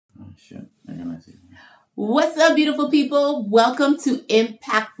Shit, they're gonna see. What's up, beautiful people? Welcome to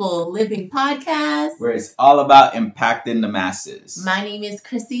Impactful Living Podcast, where it's all about impacting the masses. My name is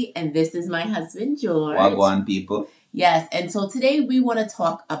Chrissy, and this is my husband, George. Wagwan people. Yes, and so today we want to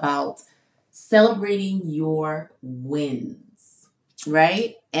talk about celebrating your wins,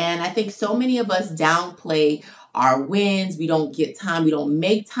 right? And I think so many of us downplay our wins. We don't get time. We don't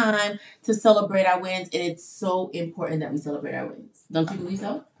make time to celebrate our wins. And it's so important that we celebrate our wins. Don't you believe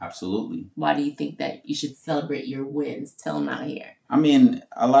so? Absolutely. Why do you think that you should celebrate your wins? Tell them out here. I mean,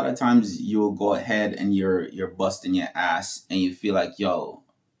 a lot of times you'll go ahead and you're busting your ass and you feel like, yo,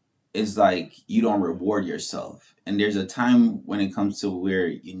 it's like you don't reward yourself. And there's a time when it comes to where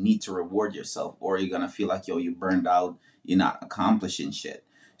you need to reward yourself, or you're going to feel like, yo, you burned out, you're not accomplishing shit.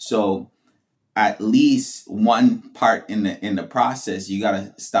 So at least one part in the process, you got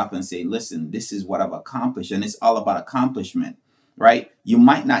to stop and say, listen, this is what I've accomplished. And it's all about accomplishment, right? You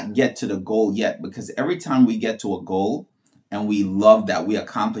might not get to the goal yet, because every time we get to a goal and we love that we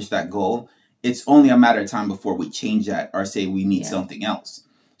accomplished that goal, it's only a matter of time before we change that or say we need something else.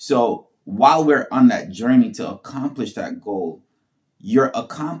 So while we're on that journey to accomplish that goal, you're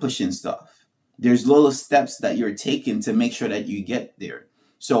accomplishing stuff. There's little steps that you're taking to make sure that you get there.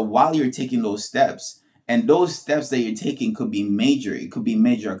 So while you're taking those steps, and those steps that you're taking could be major, it could be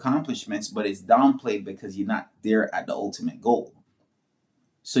major accomplishments, but it's downplayed because you're not there at the ultimate goal.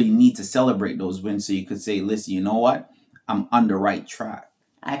 So you need to celebrate those wins so you could say, listen, you know what? I'm on the right track.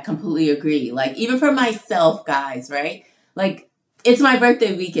 I completely agree. Like, even for myself, guys, right? Like, it's my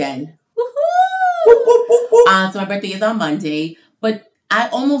birthday weekend. Woohoo! So my birthday is on Monday, but I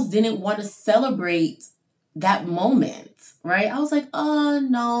almost didn't want to celebrate that moment, right? I was like, oh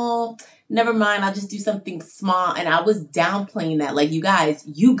no, never mind. I'll just do something small. And I was downplaying that. Like, you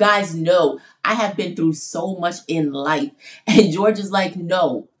guys know I have been through so much in life. And George is like,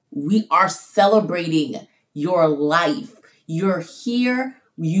 no, we are celebrating your life. You're here.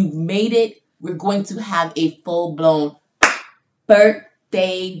 You've made it. We're going to have a full-blown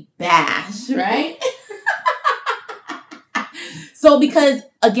birthday bash, right? So because,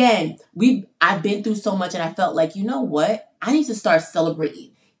 again, I've been through so much, and I felt like, you know what? I need to start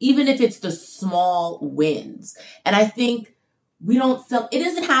celebrating, even if it's the small wins. And I think it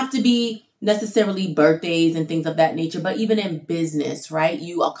doesn't have to be necessarily birthdays and things of that nature, but even in business, right?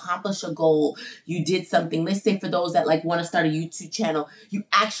 You accomplish a goal, you did something. Let's say for those that like want to start a YouTube channel, you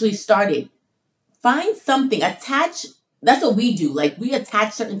actually started. Find something, that's what we do. Like, we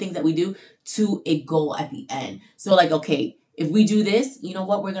attach certain things that we do to a goal at the end. So like, okay, if we do this, you know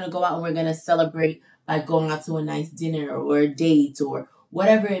what? We're going to go out and we're going to celebrate by going out to a nice dinner or a date or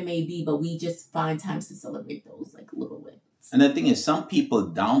whatever it may be. But we just find times to celebrate those like little wins. And the thing is, some people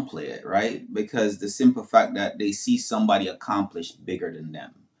downplay it, right? Because the simple fact that they see somebody accomplish bigger than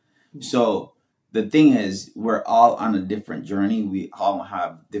them. Mm-hmm. So the thing is, we're all on a different journey. We all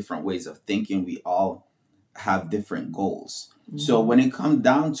have different ways of thinking. We all have different goals. Mm-hmm. So when it comes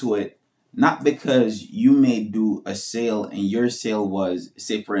down to it, not because you may do a sale and your sale was,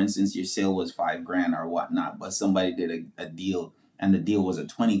 say for instance, your sale was $5,000 or whatnot, but somebody did a deal and the deal was a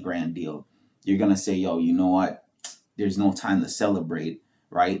 $20,000 deal. You're going to say, yo, you know what? There's no time to celebrate,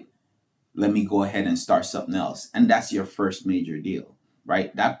 right? Let me go ahead and start something else. And that's your first major deal,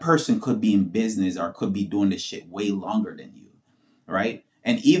 right? That person could be in business or could be doing this shit way longer than you, right?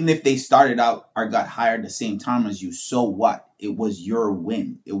 And even if they started out or got hired the same time as you, so what? It was your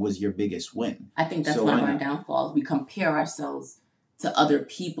win. It was your biggest win. I think that's one of our downfalls. We compare ourselves to other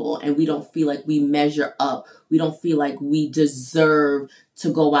people and we don't feel like we measure up. We don't feel like we deserve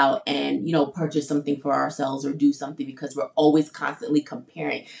to go out and, purchase something for ourselves or do something, because we're always constantly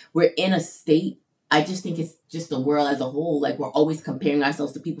comparing. We're in a state, I just think it's just the world as a whole. Like, we're always comparing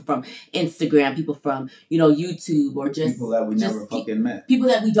ourselves to people from Instagram, people from, YouTube, or just people that we never fucking met. People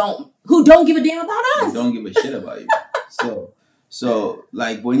that who don't give a damn about us. They don't give a shit about you. So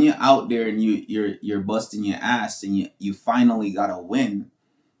like when you're out there and you're busting your ass and you finally got a win,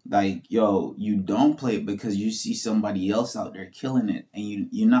 like, yo, you don't play it because you see somebody else out there killing it and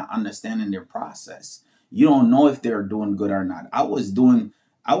you're not understanding their process. You don't know if they're doing good or not. I was in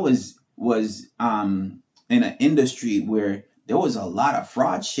an industry where there was a lot of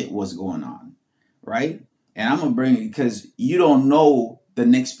fraud shit was going on, right? And I'm gonna bring it because you don't know the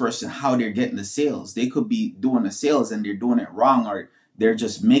next person how they're getting the sales. They could be doing the sales and they're doing it wrong, or they're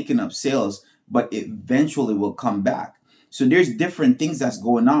just making up sales, but it eventually will come back. So there's different things that's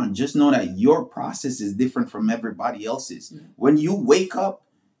going on. Just know that your process is different from everybody else's. Mm-hmm. When you wake up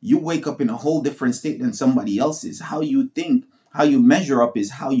in a whole different state than somebody else's. How you think, how you measure up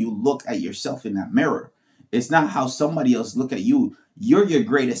is how you look at yourself in that mirror. It's not how somebody else look at you. You're your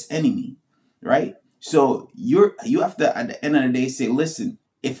greatest enemy, right? So you have to, at the end of the day, say, listen,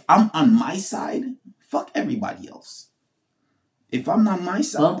 if I'm on my side, fuck everybody else. If I'm on my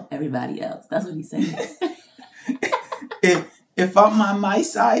side, bump everybody else. That's what he's saying. if I'm on my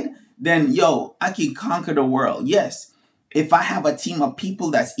side, then yo, I can conquer the world. Yes. If I have a team of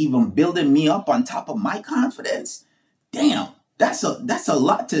people that's even building me up on top of my confidence, damn, that's a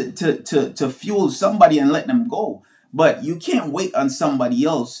lot to fuel somebody and let them go. But you can't wait on somebody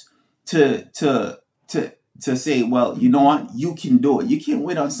else to say, well, you know what, you can do it. You can't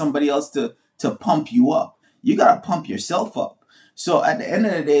wait on somebody else to pump you up. You gotta pump yourself up. So at the end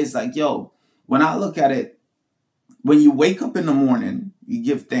of the day, it's like, yo, when I look at it, when you wake up in the morning, you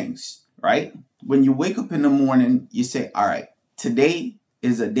give thanks, right? When you wake up in the morning, you say, all right, today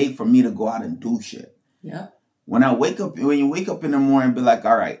is a day for me to go out and do shit. Yeah. When you wake up in the morning, be like,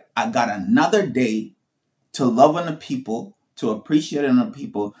 all right, I got another day to love on the people, to appreciate on the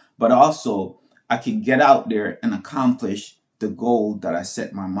people, but also I can get out there and accomplish the goal that I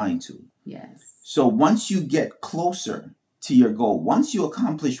set my mind to. Yes. So once you get closer to your goal, once you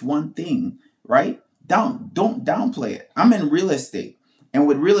accomplish one thing, right? Don't downplay it. I'm in real estate. And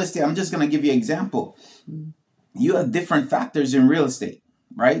with real estate, I'm just going to give you an example. You have different factors in real estate,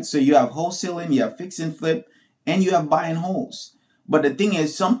 right? So you have wholesaling, you have fix and flip, and you have buy and holds. But the thing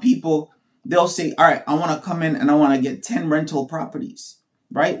is, some people, they'll say, all right, I want to come in and I want to get 10 rental properties,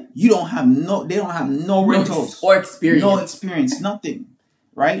 right? They don't have no rentals or experience. No experience, nothing,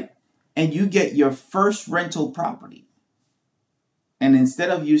 right? And you get your first rental property. And instead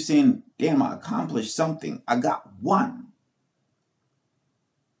of you saying, damn, I accomplished something, I got one.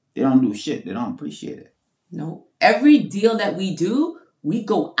 They don't do shit. They don't appreciate it. No. Every deal that we do, we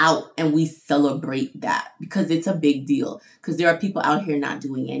go out and we celebrate that because it's a big deal. Because there are people out here not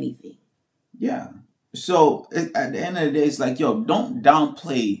doing anything. Yeah. So at the end of the day, it's like, yo, don't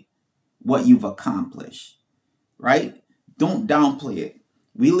downplay what you've accomplished, right? Don't downplay it.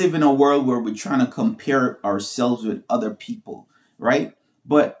 We live in a world where we're trying to compare ourselves with other people, right?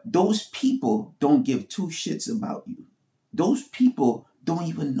 But those people don't give two shits about you. Those people don't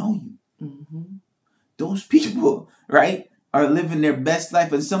even know you. Mm-hmm. Those people, right, are living their best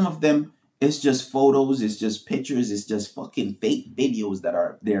life. And some of them, it's just photos, it's just pictures, it's just fucking fake videos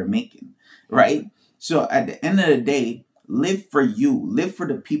that they're making, right? So at the end of the day, live for you, live for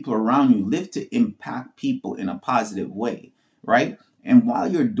the people around you, live to impact people in a positive way, right? And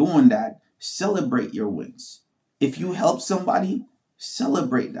while you're doing that, celebrate your wins. If you help somebody,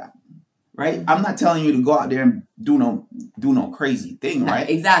 celebrate that, right? I'm not telling you to go out there and do no crazy thing, right?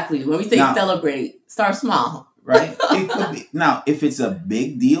 Exactly. When we say celebrate, start small. Right? It could be. Now, if it's a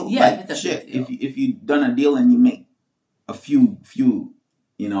big deal, yeah, like if it's a shit, big deal. if you've done a deal and you make a few,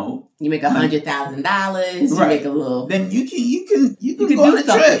 you know, you make $100,000, you make a little, then you can go on a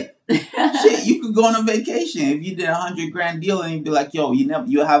trip. Shit, you could go on a vacation. If you did $100,000 deal and you'd be like, yo,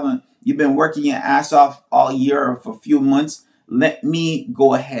 you've been working your ass off all year or for a few months. Let me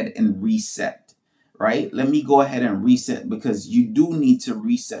go ahead and reset, right? Let me go ahead and reset, because you do need to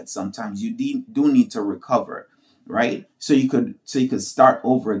reset sometimes. You do need to recover, right? So you could start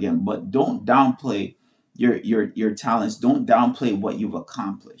over again. But don't downplay your talents. Don't downplay what you've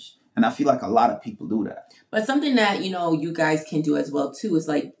accomplished. And I feel like a lot of people do that. But something that, you guys can do as well, too, is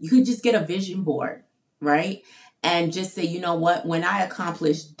like you could just get a vision board, right? And just say, you know what, when I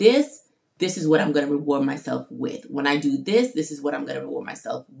accomplish this is what I'm going to reward myself with. When I do this is what I'm going to reward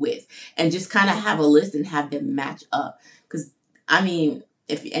myself with. And just kind of have a list and have them match up. Because, I mean,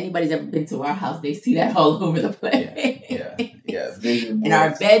 if anybody's ever been to our house, they see that all over the place. Yeah. Vision in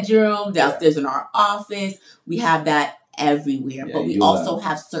our bedroom, downstairs in our office. We have that everywhere. But we also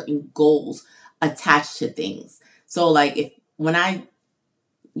have certain goals attached to things. So, like,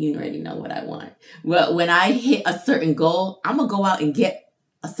 you already know what I want. Well, when I hit a certain goal, I'm going to go out and get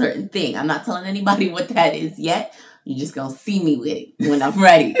a certain thing. I'm not telling anybody what that is yet. You're just going to see me with it when I'm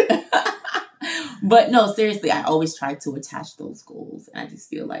ready. But no, seriously, I always try to attach those goals. And I just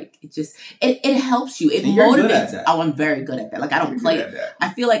feel like it helps you. It motivates. Oh, I'm very good at that. Like, I don't play it. I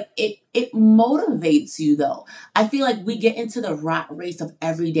feel like it motivates you, though. I feel like we get into the rat race of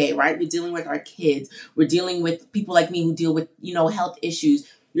every day, right? We're dealing with our kids. We're dealing with people like me who deal with, health issues.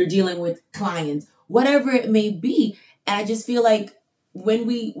 You're dealing with clients, whatever it may be. And I just feel like when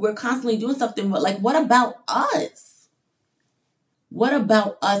we're constantly doing something, like, what about us? What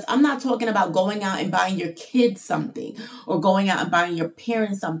about us? I'm not talking about going out and buying your kids something or going out and buying your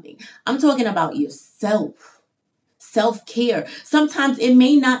parents something. I'm talking about yourself. self-care. Sometimes it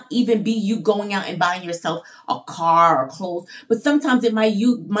may not even be you going out and buying yourself a car or clothes, but sometimes it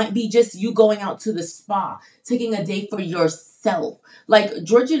might be just you going out to the spa, taking a day for yourself. Like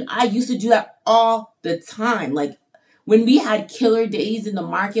Georgia and I used to do that all the time. Like when we had killer days in the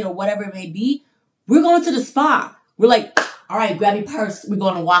market or whatever it may be, we're going to the spa. We're like, all right, grab your purse. We're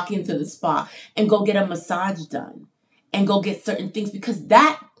going to walk into the spa and go get a massage done and go get certain things, because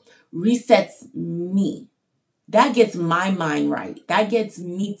that resets me. That gets my mind right. That gets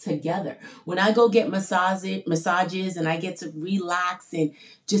me together. When I go get massages and I get to relax and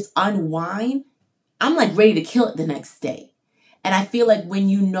just unwind, I'm like ready to kill it the next day. And I feel like when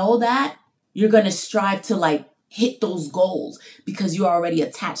you know that, you're going to strive to like hit those goals because you already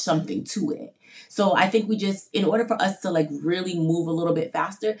attached something to it. So I think in order for us to like really move a little bit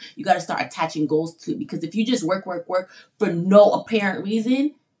faster, you got to start attaching goals to it. Because if you just work for no apparent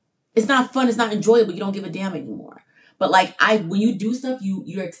reason, it's not fun. It's not enjoyable. You don't give a damn anymore. But like when you do stuff,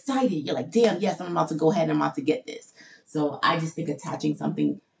 you're excited. You're like, damn, yes, I'm about to go ahead and I'm about to get this. So I just think attaching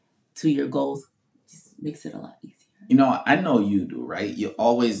something to your goals just makes it a lot easier. You know, I know you do, right? You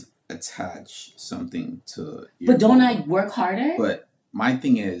always attach something to your But don't goal. I work harder? But my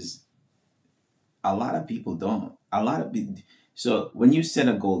thing is, a lot of people don't. So when you set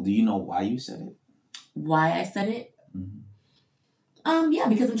a goal, do you know why you set it? Why I set it? Mm-hmm. Yeah,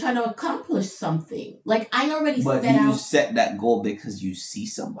 because I'm trying to accomplish something. Like I already But set do you out. set that goal because you see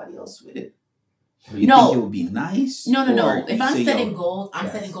somebody else with it? Or you No. think it would be nice? No. Or If you I'm say, setting "Yo, goals, I'm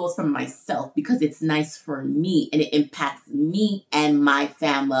yes." setting goals for myself because it's nice for me and it impacts me and my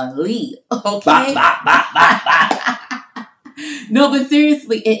family. Okay? Bah, bah, bah, bah. No, but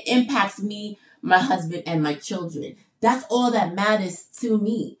seriously, it impacts me, my husband, and my children. That's all that matters to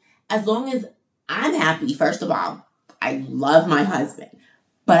me. As long as I'm happy, first of all, I love my husband,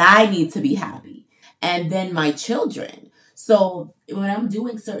 but I need to be happy. And then my children. So when I'm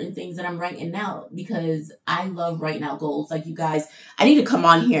doing certain things that I'm writing out, because I love writing out goals, like you guys, I need to come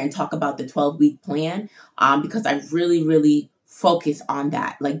on here and talk about the 12-week plan, because I really, really focus on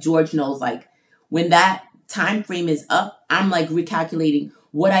that. Like George knows, like when that time frame is up, I'm like recalculating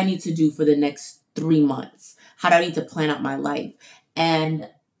what I need to do for the next 3 months. How do I need to plan out my life? And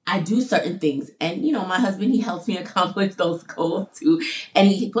I do certain things. And, my husband, he helps me accomplish those goals too. And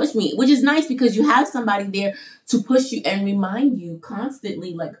he pushed me, which is nice because you have somebody there to push you and remind you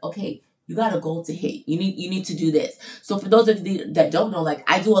constantly, like, okay, you got a goal to hit. You need to do this. So for those of you that don't know, like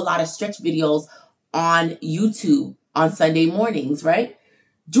I do a lot of stretch videos on YouTube on Sunday mornings, right?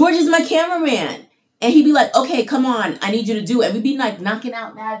 George is my cameraman. And he'd be like, okay, come on, I need you to do it. And we'd be like knocking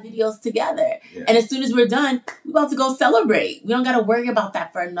out mad videos together. Yeah. And as soon as we're done, we're about to go celebrate. We don't got to worry about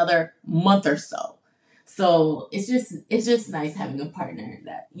that for another month or so. So it's just nice having a partner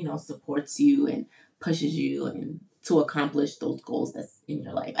that, supports you and pushes you and to accomplish those goals that's in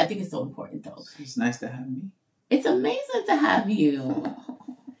your life. I think it's so important though. It's nice to have me. It's amazing to have you.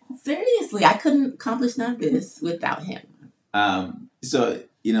 Seriously, I couldn't accomplish none of this without him. So,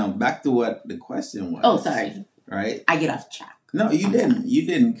 back to what the question was. Oh, sorry. Right? I get off track. No, you didn't. You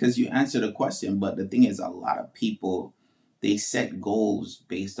didn't, because you answered the question. But the thing is, a lot of people, they set goals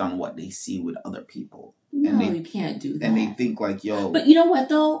based on what they see with other people. No, you can't do that. And they think like, yo. But you know what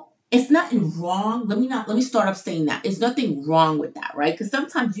though? It's nothing wrong. Let me start off saying that. There's nothing wrong with that, right? Because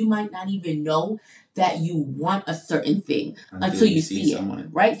sometimes you might not even know that you want a certain thing until you see it,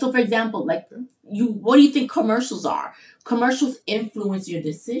 right? So for example, like what do you think commercials are? Commercials influence your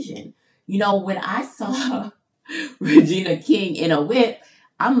decision. When I saw Regina King in a whip,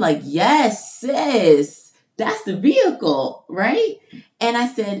 I'm like, yes, sis, that's the vehicle, right? And I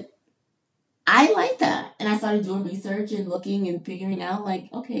said, I like that. And I started doing research and looking and figuring out like,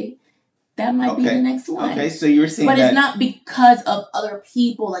 okay, that might be the next one. Okay, so you were saying but it's not because of other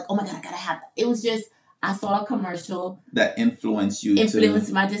people, like, oh my God, I gotta have that. It was just, I saw a commercial that influenced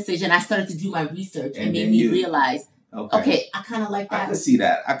my decision. I started to do my research and made me realize, okay, I kind of like that. I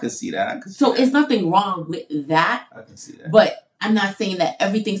could see that. So it's nothing wrong with that. I can see that. But I'm not saying that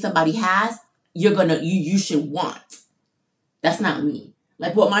everything somebody has, you should want. That's not me.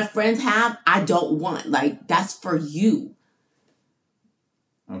 Like what my friends have, I don't want. Like that's for you.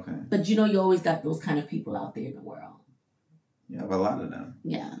 Okay. But you always got those kind of people out there in the world. You have a lot of them.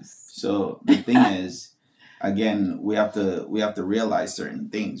 Yes. So the thing is, again, we have to realize certain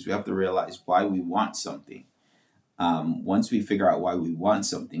things. We have to realize why we want something. Once we figure out why we want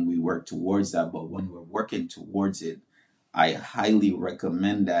something, we work towards that. But when we're working towards it, I highly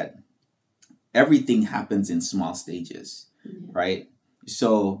recommend that everything happens in small stages, right?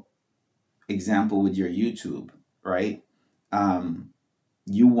 So, example with your YouTube, right?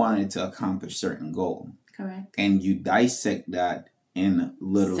 You wanted to accomplish certain goal. Correct. And you dissect that in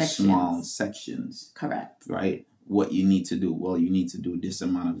little Sections. small sections. Correct. Right? What you need to do. Well, you need to do this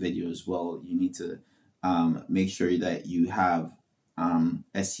amount of videos. Well, you need to make sure that you have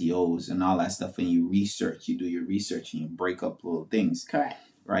SEOs and all that stuff, and you research. You do your research and you break up little things. Correct.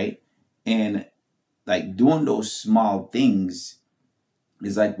 Right? And like doing those small things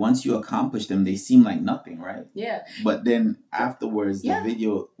is like once you accomplish them, they seem like nothing, right? Yeah. But then afterwards, Yeah.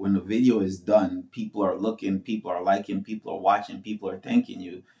 when the video is done, people are looking, people are liking, people are watching, people are thanking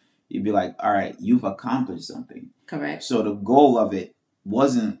you. You'd be like, all right, you've accomplished something. Correct. So the goal of it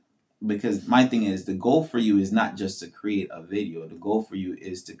wasn't, because my thing is, the goal for you is not just to create a video. The goal for you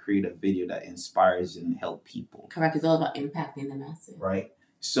is to create a video that inspires and help people. Correct. It's all about impacting the masses. Right.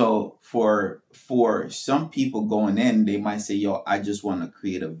 So for some people going in, they might say, yo, I just want to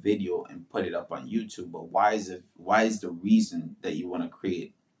create a video and put it up on YouTube. But why is the reason that you want to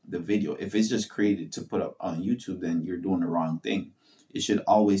create the video? If it's just created to put up on YouTube, then you're doing the wrong thing. It should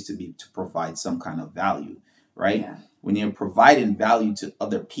always be to provide some kind of value, right? Yeah. When you're providing value to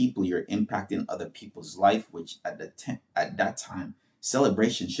other people, you're impacting other people's life, which at that time,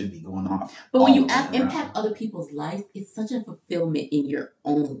 celebration should be going off. But when you impact other people's life, it's such a fulfillment in your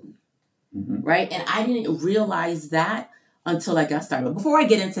own, right? And I didn't realize that until I got started. But before I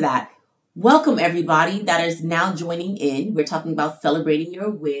get into that, welcome everybody that is now joining in. We're talking about celebrating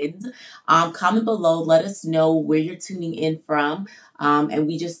your wins. Comment below, let us know where you're tuning in from. And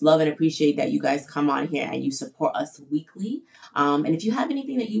we just love and appreciate that you guys come on here and you support us weekly. And if you have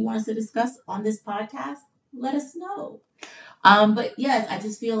anything that you want us to discuss on this podcast, let us know. But yes, I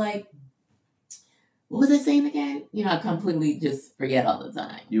just feel like, what was I saying again? You know, I completely just forget all the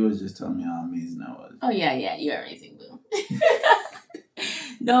time. You was just telling me how amazing I was. Oh, yeah, you're amazing, boo.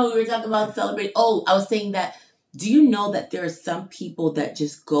 No, we were talking about celebrating. Oh, I was saying that, do you know that there are some people that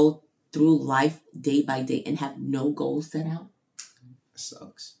just go through life day by day and have no goals set out?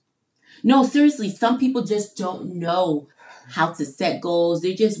 Sucks. No, seriously, some people just don't know how to set goals.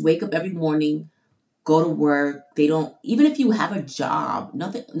 They just wake up every morning, go to work. They don't, even if you have a job,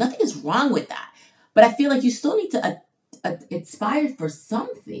 nothing is wrong with that. But I feel like you still need to aspire for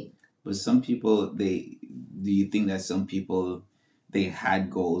something. But some people, do you think that some people, they had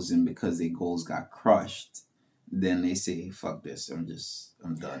goals and because their goals got crushed, then they say, fuck this,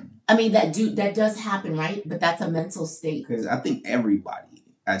 I'm done. I mean, that does happen, right? But that's a mental state. Because I think everybody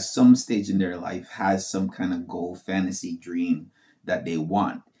at some stage in their life has some kind of goal, fantasy, dream that they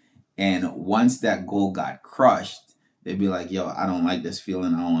want. And once that goal got crushed, they'd be like, yo, I don't like this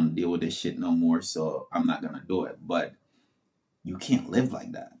feeling. I don't want to deal with this shit no more. So I'm not going to do it. But you can't live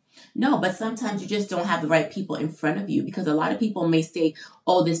like that. No, but sometimes you just don't have the right people in front of you, because a lot of people may say,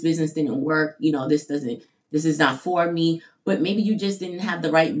 oh, this business didn't work. You know, this is not for me. But maybe you just didn't have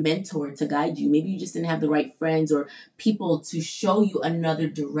the right mentor to guide you. Maybe you just didn't have the right friends or people to show you another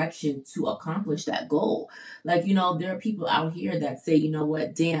direction to accomplish that goal. Like, you know, there are people out here that say, you know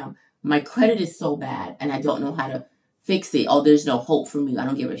what, damn, my credit is so bad and I don't know how to fix it. Oh, there's no hope for me. I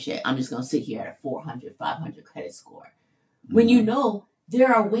don't give a shit. I'm just going to sit here at a 400, 500 credit score. Mm-hmm. When you know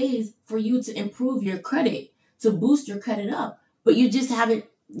there are ways for you to improve your credit, to boost your credit up, but you just haven't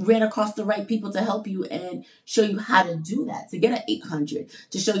ran across the right people to help you and show you how to do that, to get an 800,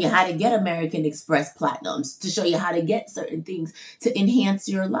 to show you how to get American Express Platinums, to show you how to get certain things to enhance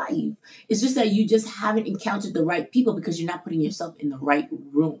your life. It's just that you just haven't encountered the right people because you're not putting yourself in the right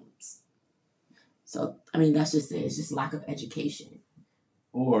rooms. So, I mean, that's just it. It's just lack of education.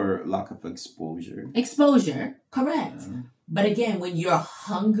 Or lack of exposure. Exposure, correct. Yeah. But again, when you're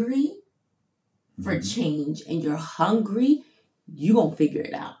hungry for change and you're hungry, you're going to figure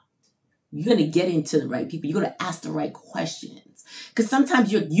it out. You're going to get into the right people. You're going to ask the right questions. Because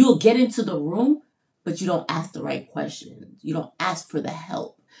sometimes you'll get into the room, but you don't ask the right questions. You don't ask for the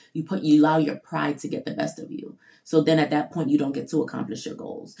help. You allow your pride to get the best of you. So then at that point, you don't get to accomplish your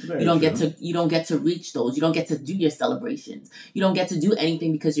goals. You don't get to reach those. You don't get to do your celebrations. You don't get to do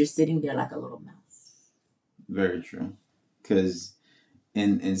anything because you're sitting there like a little mouse. Very true. Because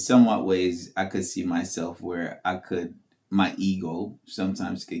in somewhat ways, I could see myself where my ego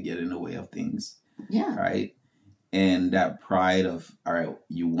sometimes could get in the way of things. Yeah. Right? And that pride of, all right,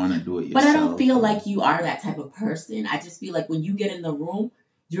 you want to do it yourself. But I don't feel like you are that type of person. I just feel like when you get in the room,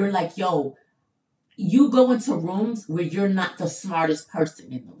 you're like, yo, you go into rooms where you're not the smartest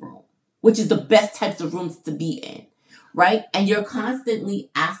person in the room, which is the best types of rooms to be in, right? And you're constantly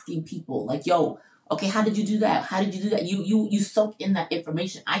asking people like, yo, okay, how did you do that? How did you do that? You soak in that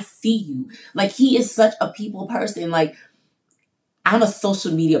information. I see you. Like, he is such a people person. Like, I'm a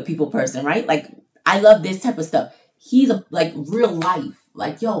social media people person, right? Like, I love this type of stuff. He's like real life.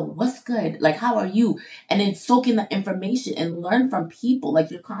 Like, yo, what's good? Like, how are you? And then soak in the information and learn from people.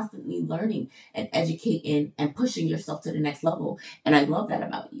 Like, you're constantly learning and educating and pushing yourself to the next level. And I love that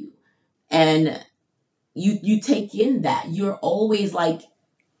about you. And you take in that. You're always like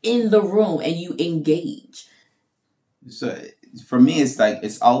in the room and you engage. So for me, it's like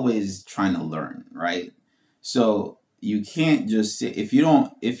it's always trying to learn, right? So you can't just sit if you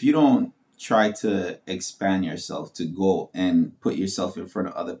don't try to expand yourself to go and put yourself in front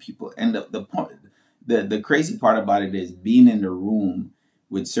of other people. And the point, the crazy part about it is being in the room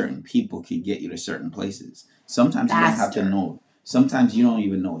with certain people can get you to certain places. Sometimes you don't have to Faster. know. Sometimes you don't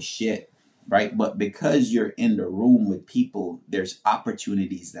even know shit, right? But because you're in the room with people, there's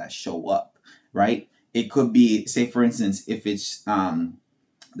opportunities that show up, right? It could be, say for instance, if it's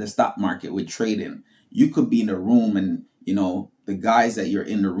the stock market with trading, you could be in a room and the guys that you're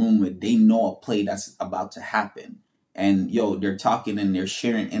in the room with, they know a play that's about to happen, and yo, they're talking and they're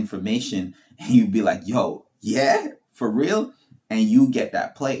sharing information, and you'd be like, yo, yeah, for real. And you get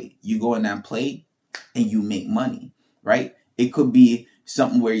that play, you go in that play and you make money, right? It could be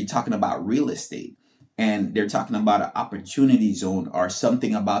something where you're talking about real estate and they're talking about an opportunity zone or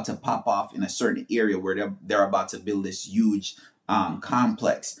something about to pop off in a certain area where they're about to build this huge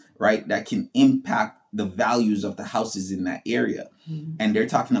complex, right? That can impact the values of the houses in that area. Mhm. And they're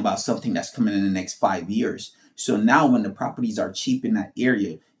talking about something that's coming in the next 5 years. So now when the properties are cheap in that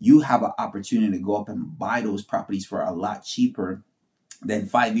area, you have an opportunity to go up and buy those properties for a lot cheaper than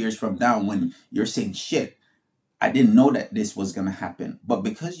 5 years from now when you're saying, shit, I didn't know that this was going to happen. But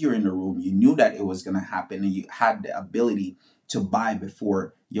because you're in the room, you knew that it was going to happen and you had the ability to buy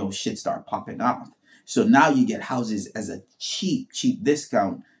before shit start popping off. So now you get houses as a cheap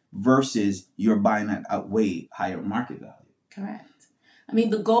discount versus you're buying at a way higher market value. Correct. I mean,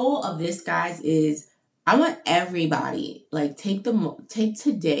 the goal of this, guys, is I want everybody like take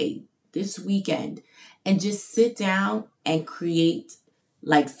today, this weekend, and just sit down and create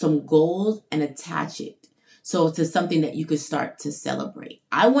like some goals and attach it so to something that you could start to celebrate.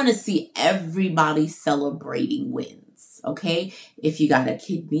 I want to see everybody celebrating wins. Okay, if you got a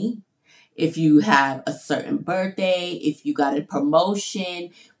kidney, if you have a certain birthday, if you got a promotion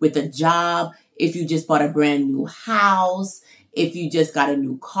with a job, if you just bought a brand new house, if you just got a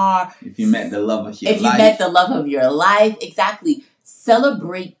new car, if you met the love of your life, if you met the love of your life, exactly.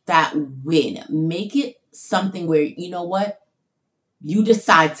 Celebrate that win. Make it something where, you know what? You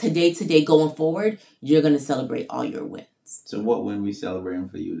decide today going forward, you're going to celebrate all your wins. So what win we celebrating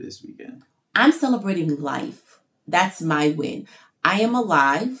for you this weekend? I'm celebrating life. That's my win. I am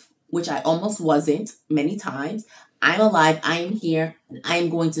alive, which I almost wasn't many times. I'm alive. I am here. And I am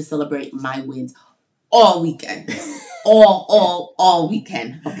going to celebrate my wins all weekend. all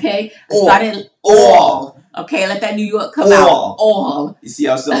weekend. Okay? I started all. Okay, let that New York come out. All. You see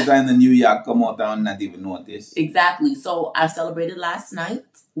how sometimes the New York come out and not even notice. Exactly. So I celebrated last night,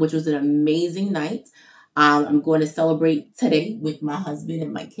 which was an amazing night. I'm going to celebrate today with my husband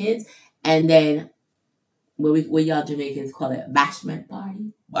and my kids. And then what y'all Jamaicans call it, bashment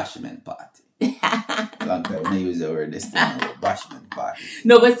party. Bashment party. Long time when I use the word this time, bashment party.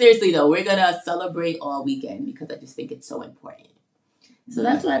 No, but seriously though, we're gonna celebrate all weekend because I just think it's so important. So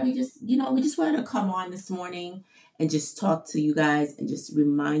that's why we just wanted to come on this morning and just talk to you guys and just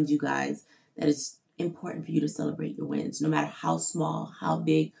remind you guys that it's important for you to celebrate your wins, no matter how small, how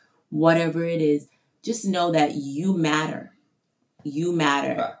big, whatever it is. Just know that you matter. You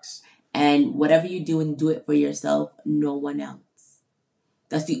matter. Facts. And whatever you're doing, do it for yourself, no one else.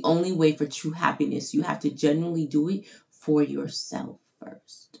 That's the only way for true happiness. You have to genuinely do it for yourself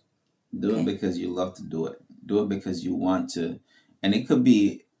first. Do it because you love to do it. Do it because you want to. And it could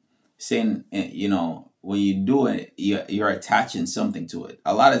be saying, when you do it, you're attaching something to it.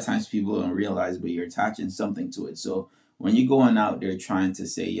 A lot of times people don't realize, but you're attaching something to it. So when you're going out there trying to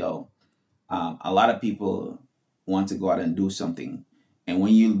say, a lot of people want to go out and do something. And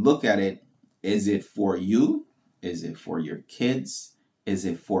when you look at it, is it for you? Is it for your kids? Is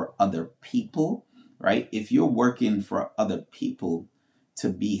it for other people? Right? If you're working for other people to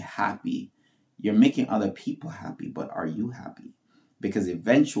be happy, you're making other people happy, but are you happy? Because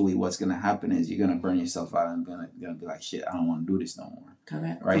eventually what's going to happen is you're going to burn yourself out and going to be like, shit, I don't want to do this no more.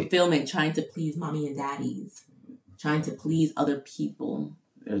 Correct. Right? Fulfillment, trying to please mommy and daddies, trying to please other people.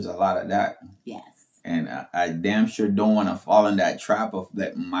 There's a lot of that. Yes. And I damn sure don't want to fall in that trap of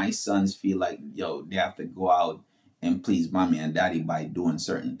that my sons feel like, they have to go out and please mommy and daddy by doing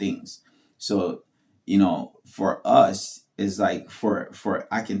certain things. So, for us, it's like for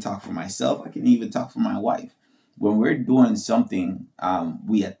I can talk for myself. I can even talk for my wife. When we're doing something,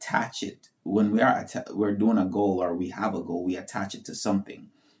 we attach it when we're doing a goal or we have a goal, we attach it to something.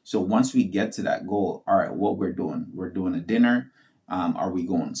 So once we get to that goal, all right, what we're doing a dinner. Are we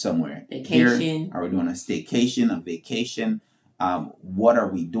going somewhere Vacation. here? Are we doing a staycation, a vacation? What are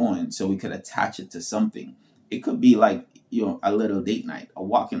we doing? So we could attach it to something. It could be like, a little date night, a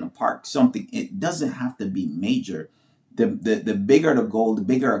walk in the park, something. It doesn't have to be major. The bigger the goal, the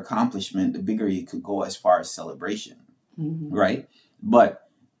bigger accomplishment, the bigger you could go as far as celebration, right? But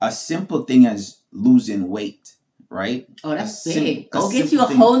a simple thing as losing weight, right? Oh, that's big. Go get you a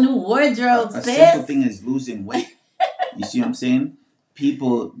whole new wardrobe, sis. A simple thing is losing weight. You see what I'm saying?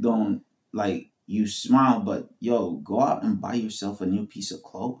 People don't, like, you smile, but go out and buy yourself a new piece of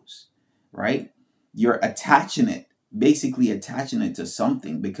clothes, right? You're basically attaching it to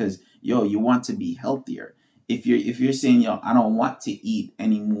something because you want to be healthier. If you're saying, I don't want to eat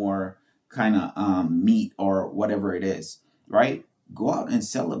any more kind of meat or whatever it is, right? Go out and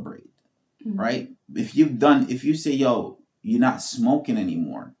celebrate, right? If you say, you're not smoking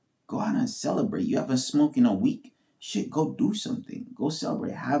anymore, go out and celebrate. You haven't smoked in a week. Shit, go do something. Go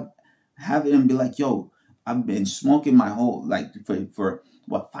celebrate. Have it and be like, I've been smoking my whole, like, for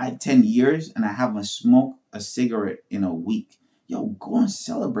what, 5-10 years, and I haven't smoked a cigarette in a week. Go and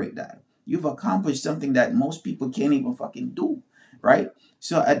celebrate that. You've accomplished something that most people can't even fucking do, right?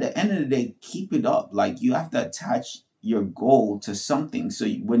 So at the end of the day, keep it up. Like, you have to attach your goal to something, so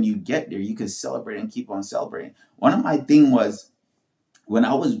when you get there, you can celebrate and keep on celebrating. One of my thing was, when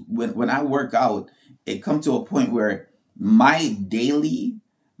I work out, it come to a point where my daily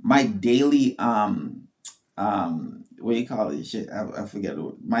what do you call it? Shit, I forget.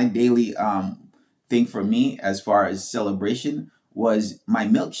 My daily thing for me as far as celebration was my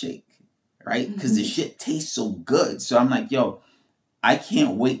milkshake, right? Because the shit tastes so good. So I'm like, I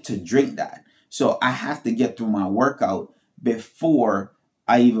can't wait to drink that. So I have to get through my workout before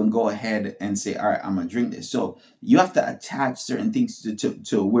I even go ahead and say, all right, I'm gonna drink this. So you have to attach certain things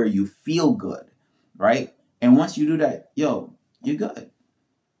to where you feel good, right? And once you do that, you're good.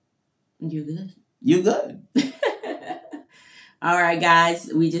 You're good. You're good. All right, guys.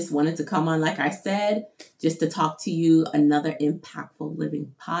 We just wanted to come on, like I said, just to talk to you, another Impactful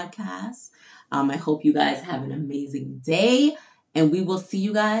Living podcast. I hope you guys have an amazing day, and we will see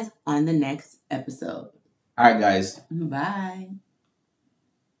you guys on the next episode. All right, guys. Bye.